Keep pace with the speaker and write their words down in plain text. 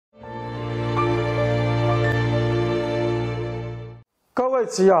位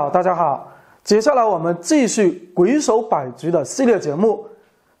棋友，大家好。接下来我们继续鬼手百局的系列节目。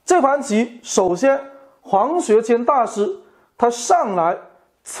这盘棋，首先黄学谦大师他上来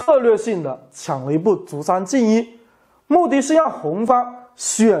策略性的抢了一步卒三进一，目的是让红方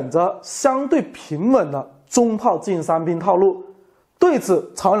选择相对平稳的中炮进三兵套路。对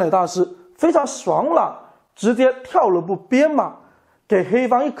此，曹岩磊大师非常爽朗，直接跳了步边马，给黑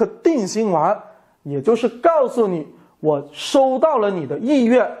方一颗定心丸，也就是告诉你，我收到了你的意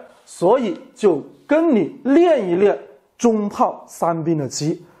愿，所以就跟你练一练中炮三兵的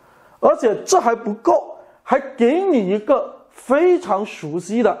棋。而且这还不够，还给你一个非常熟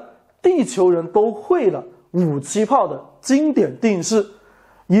悉的地球人都会的5-7炮的经典定式，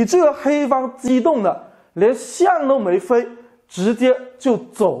以至于黑方激动的连象都没飞，直接就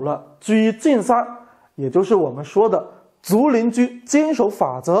走了车进3，也就是我们说的卒邻居坚守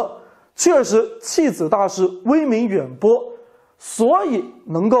法则。确实弃子大师威名远播，所以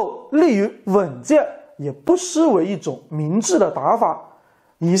能够立于稳健，也不失为一种明智的打法。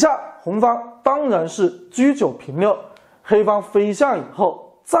以下红方当然是车9平6，黑方飞象以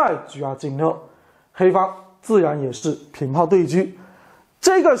后再车2进6，黑方自然也是平炮对车。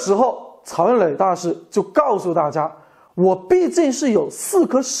这个时候曹岩磊大师就告诉大家，我毕竟是有4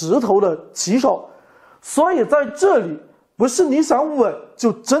颗石头的棋手，所以在这里不是你想稳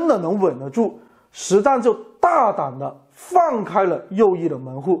就真的能稳得住，实战就大胆的放开了右翼的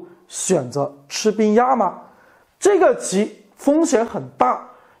门户，选择吃兵压马。这个棋风险很大，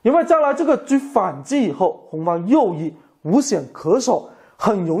因为将来这个车反击以后，红方右翼无险可守，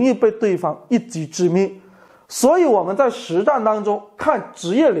很容易被对方一击致命。所以我们在实战当中看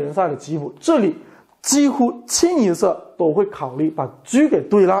职业联赛的棋谱，这里几乎清一色都会考虑把车给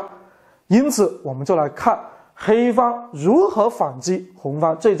对了。因此我们就来看黑方如何反击红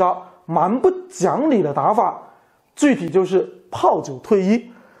方这招蛮不讲理的打法，具体就是炮9退1。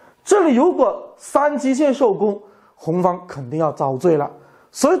这里如果3基线受攻，红方肯定要遭罪了。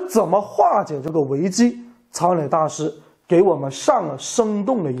所以怎么化解这个危机，曹岩磊大师给我们上了生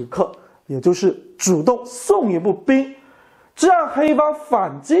动的一课，也就是主动送一步兵，这样黑方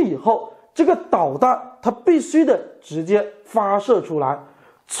反击以后，这个导弹它必须得直接发射出来，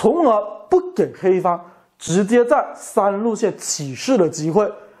从而不给黑方直接在3路线起势的机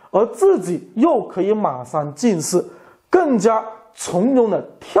会，而自己又可以马3进4，更加从容的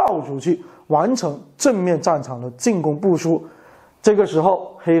跳出去，完成正面战场的进攻部署。这个时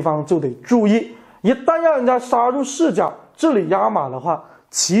候黑方就得注意，一旦让人家杀入视角，这里压马的话，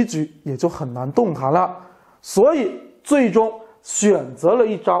棋局也就很难动弹了。所以最终选择了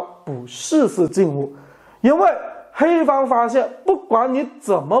一招补士4进5，因为黑方发现不管你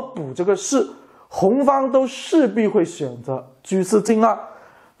怎么补这个士，红方都势必会选择车4进2。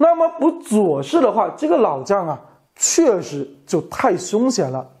那么补左士的话，这个老将啊确实就太凶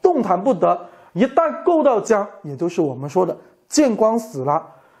险了，动弹不得，一旦够到将，也就是我们说的见光死了。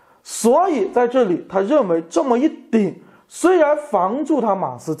所以在这里他认为这么一顶，虽然防住他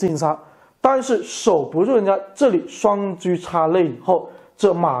马4进3，但是守不住人家这里双车插肋以后，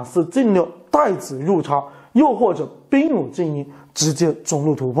这马4进6带子入巢，又或者兵5进1直接中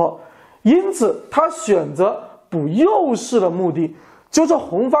路突破。因此他选择补右士的目的，就是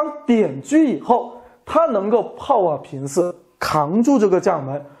红方点车以后，他能够炮2平4扛住这个将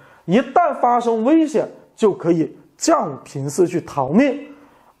门，一旦发生危险就可以将5平4去逃命，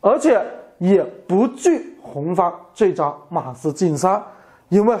而且也不惧红方这招马4进3，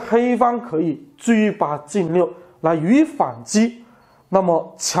因为黑方可以车8进6来予以反击。那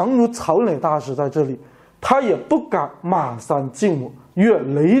么强如曹岩磊大师在这里，他也不敢马3进5越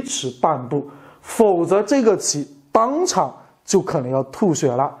雷池半步，否则这个棋当场就可能要吐血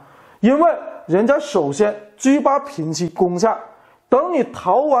了。因为人家首先车8平7攻下，等你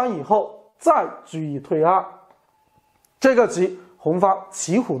逃完以后再车1退2，这个棋红方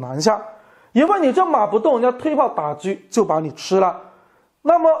骑虎难下，因为你这马不动，人家退炮打车就把你吃了。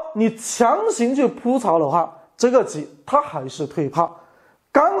那么你强行去扑槽的话，这个棋它还是退炮。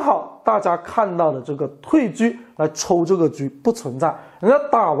刚好大家看到的这个退车来抽这个车不存在，人家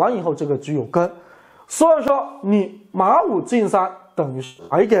打完以后这个车有根，所以说你马5进3等于是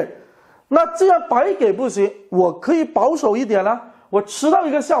白给。那既然白给不行，我可以保守一点了，我吃到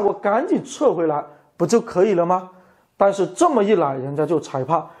一个象，我赶紧撤回来不就可以了吗？但是这么一来，人家就拆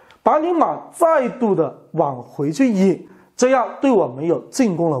炮，把你马再度的往回去引，这样对我没有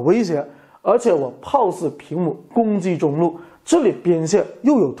进攻的威胁，而且我炮4平5攻击中路，这里边线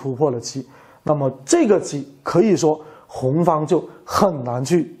又有突破的棋，那么这个棋可以说红方就很难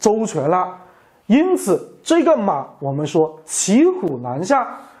去周全了。因此这个马我们说骑虎难下。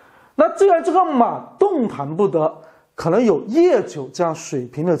那既然这个马动弹不得，可能有夜久这样水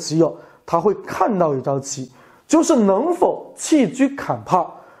平的棋友，他会看到一招棋，就是能否弃车砍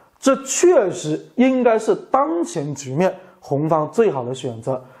炮。这确实应该是当前局面红方最好的选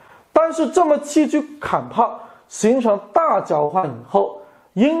择。但是这么弃车砍炮形成大交换以后，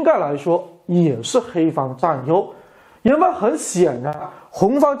应该来说也是黑方占优。因为很显然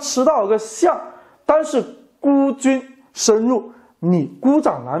红方吃到了个象，但是孤军深入，你孤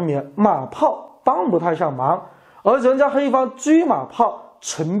掌难眠，马炮帮不太上忙，而人家黑方车马炮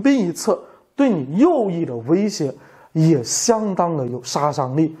陈兵一侧，对你右翼的威胁也相当的有杀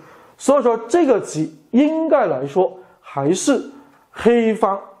伤力。所以说这个棋应该来说还是黑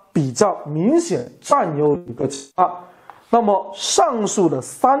方比较明显占优的一个情况。那么上述的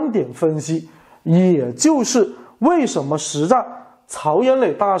3点分析，也就是为什么实战曹岩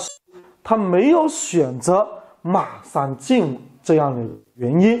磊大师他没有选择马3进5这样的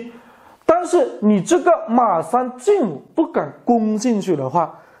原因。但是你这个马3进5不敢攻进去的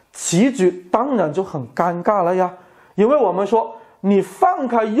话，棋局当然就很尴尬了呀。因为我们说你放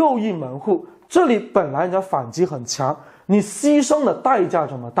开右翼门户，这里本来人家反击很强，你牺牲的代价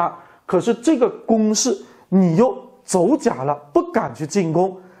这么大，可是这个攻势你又走假了，不敢去进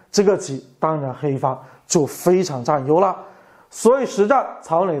攻，这个棋当然黑方就非常占优了。所以实战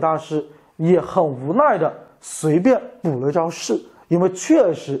曹磊大师也很无奈的随便补了招士，因为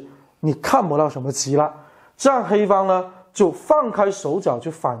确实你看不到什么棋了。这样黑方呢就放开手脚去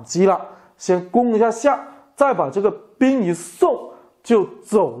反击了，先攻一下象，再把这个兵一送，就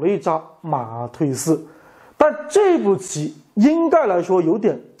走了一招马退4。但这步棋应该来说有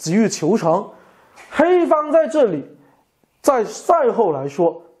点急于求成，黑方在这里在赛后来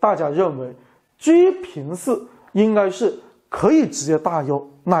说，大家认为车平4应该是可以直接大优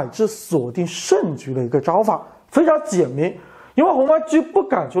乃至锁定胜局的一个招法，非常简明。因为红方车不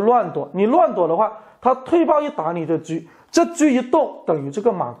敢去乱躲，你乱躲的话，他退炮一打你的车，这车一动等于这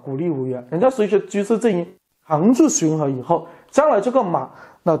个马孤立无援，人家随时车4阵营扛住巡河以后，将来这个马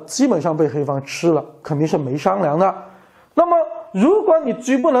那基本上被黑方吃了，肯定是没商量的。那么如果你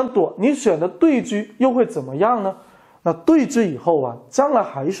车不能躲，你选的对车又会怎么样呢？那对车以后啊，将来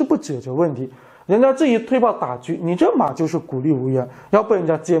还是不解决问题，人家这一退炮打车，你这马就是孤立无援，要被人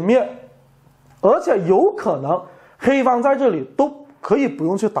家歼灭。而且有可能黑方在这里都可以不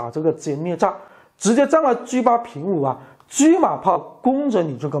用去打这个歼灭战，直接将来车8平5啊，车马炮攻着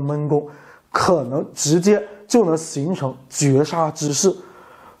你这个闷攻，可能直接就能形成绝杀之势。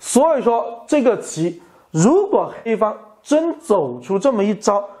所以说这个棋如果黑方真走出这么一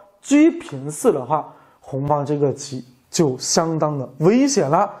招车平4的话，红方这个棋就相当的危险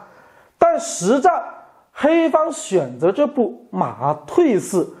了。但实战黑方选择这步马退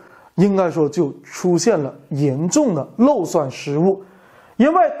4，应该说就出现了严重的漏算失误。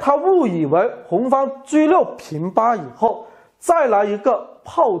因为他误以为红方车6平8以后再来一个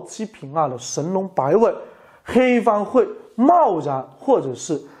炮7平2的神龙摆尾，黑方会贸然或者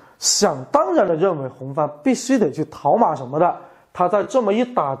是想当然的认为红方必须得去讨马什么的，他再这么一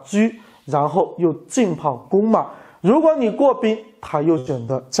打车，然后又进炮攻马，如果你过兵，他又选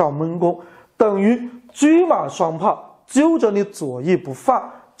择叫闷攻，等于车马双炮揪着你左翼不放，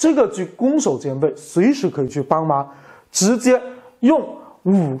这个局攻守兼备，随时可以去帮忙，直接用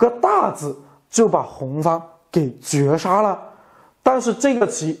5个大子就把红方给绝杀了。但是这个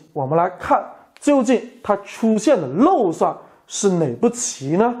棋我们来看，究竟它出现的漏算是哪步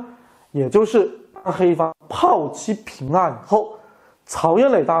棋呢？也就是当黑方炮7平2以后，曹岩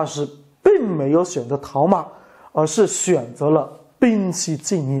磊大师并没有选择讨马，而是选择了兵7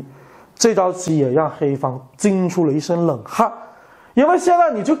进1。这招棋也让黑方惊出了一身冷汗，因为现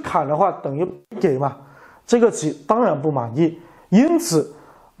在你去砍的话等于给嘛，这个棋当然不满意。因此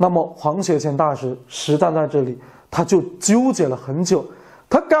那么黄学谦大师实战在这里他就纠结了很久，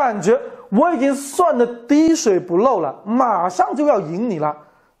他感觉我已经算得滴水不漏了，马上就要赢你了，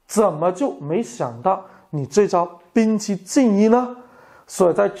怎么就没想到你这招兵7进1呢？所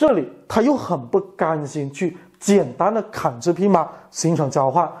以在这里他又很不甘心去简单的砍这匹马形成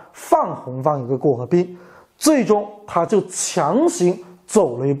交换，放红方一个过河兵，最终他就强行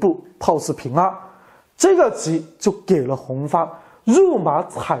走了一步炮4平2，这个棋就给了红方入马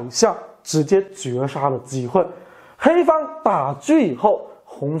踩象直接绝杀的机会。黑方打车以后，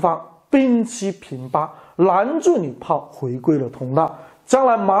红方兵7平8拦住你炮，回归了通道，将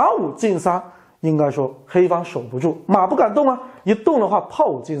来马5进3，应该说黑方守不住，马不敢动啊，一动的话炮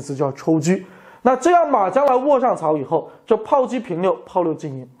5进4就要抽车，那这样马将来卧上槽以后，这炮7平6，炮6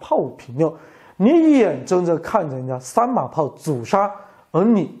进1，炮5平6，你眼睁睁看着人家3马炮阻杀，而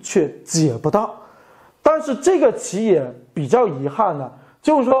你却解不到。但是这个棋也比较遗憾呢，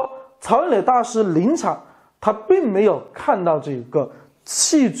就是说曹岩磊大师临场他并没有看到这个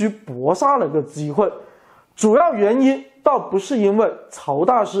弃车搏杀的一个机会。主要原因倒不是因为曹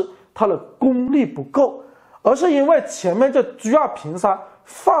大师他的功力不够，而是因为前面这车2平3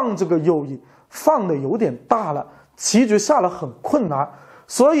放这个诱引放的有点大了，棋局下得很困难，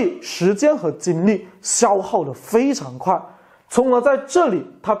所以时间和精力消耗的非常快，从而在这里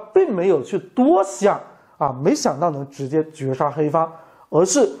他并没有去多想没想到能直接绝杀黑方，而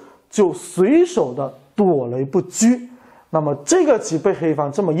是就随手的躲了一步车。那么这个棋被黑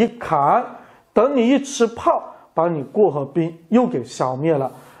方这么一砍，等你一吃炮，把你过河兵又给消灭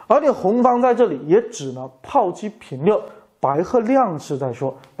了，而你红方在这里也只能炮7平6，白鹤亮翅再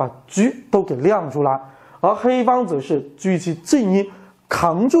说，把车都给亮出来，而黑方则是车7进1，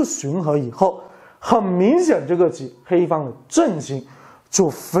扛住巡河以后，很明显这个棋黑方的阵型就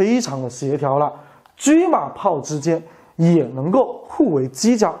非常的协调了，车马炮之间也能够互为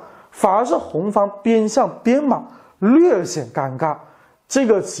犄角，反而是红方边象边马略显尴尬，这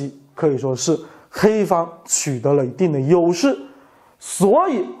个棋可以说是黑方取得了一定的优势，所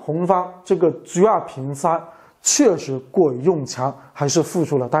以红方这个车2平3确实过于用强，还是付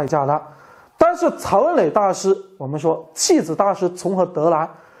出了代价的。但是曹岩磊大师，我们说弃子大师从何得来？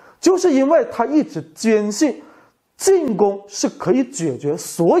就是因为他一直坚信进攻是可以解决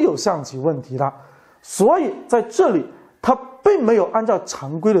所有象棋问题的，所以在这里他并没有按照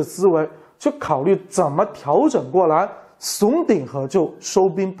常规的思维去考虑怎么调整过来，怂顶河就收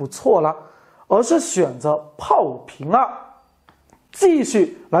兵不错了，而是选择炮5平2，继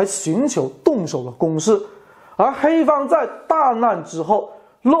续来寻求动手的攻势。而黑方在大难之后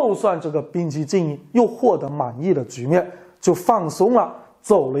漏算这个兵棋进1，又获得满意的局面，就放松了，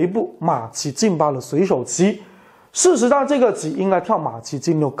走了一步马7进8的随手棋。事实上这个棋应该跳马7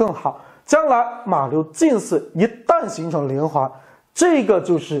进6更好，将来马6进4一旦形成连环，这个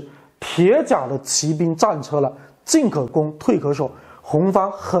就是铁甲的骑兵战车了，进可攻退可守，红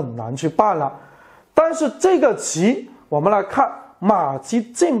方很难去办了。但是这个棋我们来看马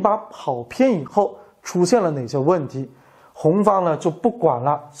7进8跑偏以后出现了哪些问题，红方呢就不管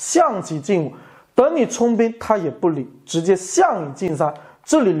了，象棋进5，等你冲兵他也不理，直接象1进3，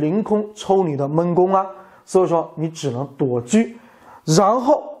这里凌空抽你的闷弓啊，所以说你只能躲车，然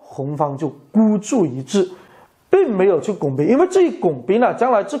后红方就孤注一掷，并没有去拱兵，因为这一拱兵呢，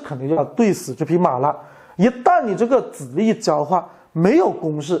将来这肯定就要对死这匹马了。一旦你这个子力一交换，没有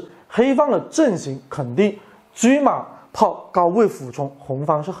攻势，黑方的阵型肯定车马炮高位俯冲，红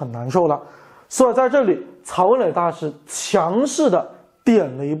方是很难受了。所以在这里，曹岩磊大师强势的点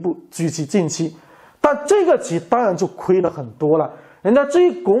了一步车7进7，但这个棋当然就亏了很多了，人家这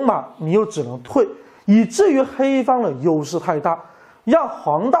一拱马你又只能退，以至于黑方的优势太大，让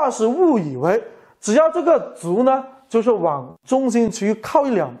黄大师误以为只要这个卒呢就是往中心区域靠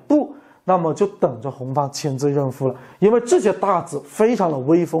1-2步，那么就等着红方签字认负了，因为这些大子非常的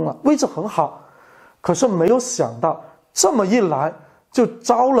威风了，位置很好。可是没有想到这么一来就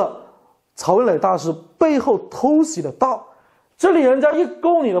招了曹岩磊大师背后偷袭的道，这里人家一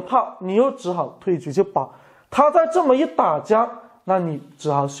勾你的炮，你又只好退车去保，他再这么一打将，那你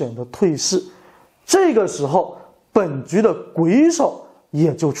只好选择退士。这个时候本局的鬼手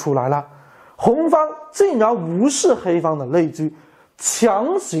也就出来了，红方竟然无视黑方的内车，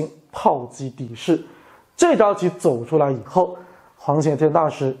强行炮击敌势。这招棋走出来以后，黄显天大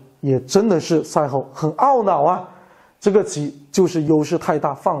师也真的是赛后很懊恼啊，这个棋就是优势太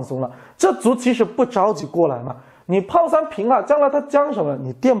大放松了，这卒其实不着急过来嘛，你炮3平了，将来他将什么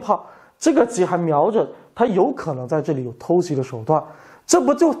你电炮，这个棋还瞄着他有可能在这里有偷袭的手段，这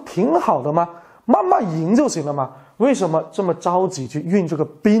不就挺好的吗？慢慢赢就行了嘛，为什么这么着急去运这个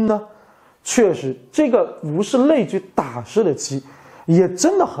兵呢？确实这个无视内车打势的棋也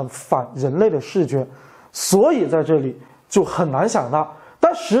真的很反人类的视觉，所以在这里就很难想到，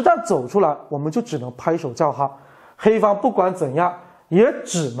但实战走出来我们就只能拍手叫好，黑方不管怎样也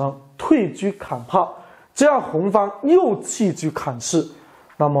只能退车砍炮，这样红方又弃车砍士，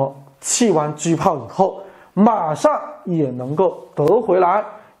那么弃完车炮以后马上也能够得回来，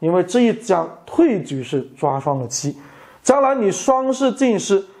因为这一将退车是抓双的棋，将来你双士进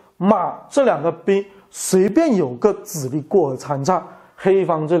士，马这2个兵随便有个子力过河参战，黑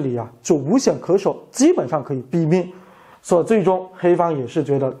方这里就无险可守，基本上可以毙命。所以最终黑方也是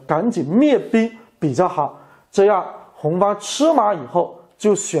觉得赶紧灭兵比较好，这样红方吃马以后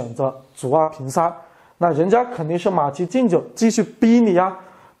就选择卒2平3，那人家肯定是马7进9继续逼你啊，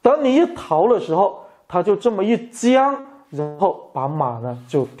等你一逃的时候他就这么一将，然后把马呢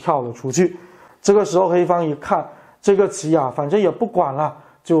就跳了出去。这个时候黑方一看这个棋反正也不管了，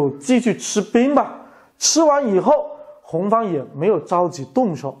就继续吃兵吧。吃完以后红方也没有着急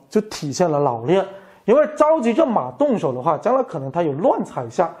动手，就体现了老练，因为着急这马动手的话，将来可能他有乱踩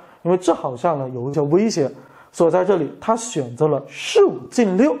下，因为这好像呢有一些危险，所以在这里他选择了士5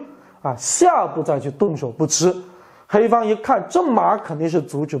进6啊，下步再去动手不迟。黑方一看这马肯定是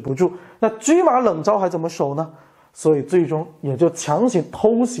阻止不住，那车马冷招还怎么守呢？所以最终也就强行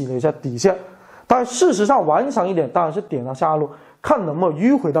偷袭了一下底线。但事实上顽强一点当然是点到下路，看能不能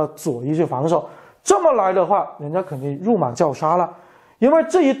迂回到左翼去防守。这么来的话，人家肯定入马叫杀了。因为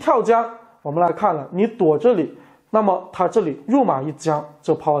这一跳将，我们来看了，你躲这里，那么他这里入马一将，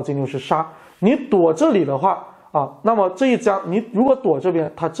这炮2进6是杀。你躲这里的话啊，那么这一将你如果躲这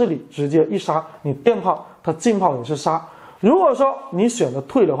边，他这里直接一杀，你电炮他进炮也是杀。如果说你选择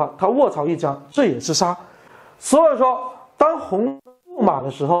退的话，他卧槽一将，这也是杀。所以说当红入马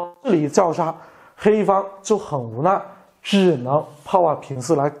的时候，这里叫杀，黑方就很无奈，只能炮2平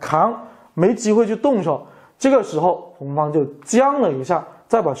4来扛，没机会去动手。这个时候红方就将了一下，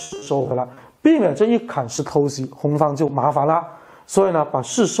再把士收回来，避免这一砍是偷袭，红方就麻烦了。所以呢，把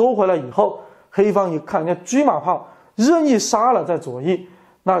士收回来以后，黑方一看，那车马炮任意杀了在左翼，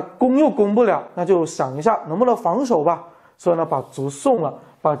那攻又攻不了，那就想一下能不能防守吧。所以呢，把卒送了，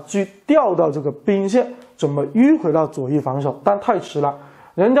把车调到这个兵线，准备迂回到左翼防守，但太迟了，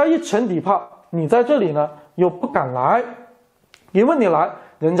人家一沉底炮，你在这里呢又不敢来，因为你来，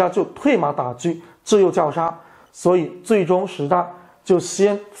人家就退马打车，这又叫杀，所以最终实战就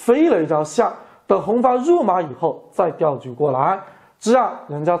先飞了一招下，等红方入马以后再调车过来，这样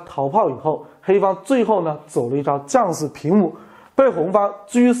人家逃炮以后，黑方最后呢走了一招将4平5，被红方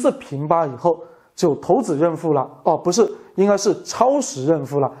车4平8以后就投子认负了。哦，不是，应该是超时认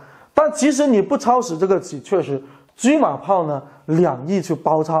负了。但其实你不超时这个棋，确实车马炮呢2翼去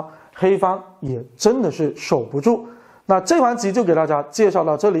包抄，黑方也真的是守不住。那这盘棋就给大家介绍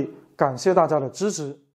到这里，感谢大家的支持。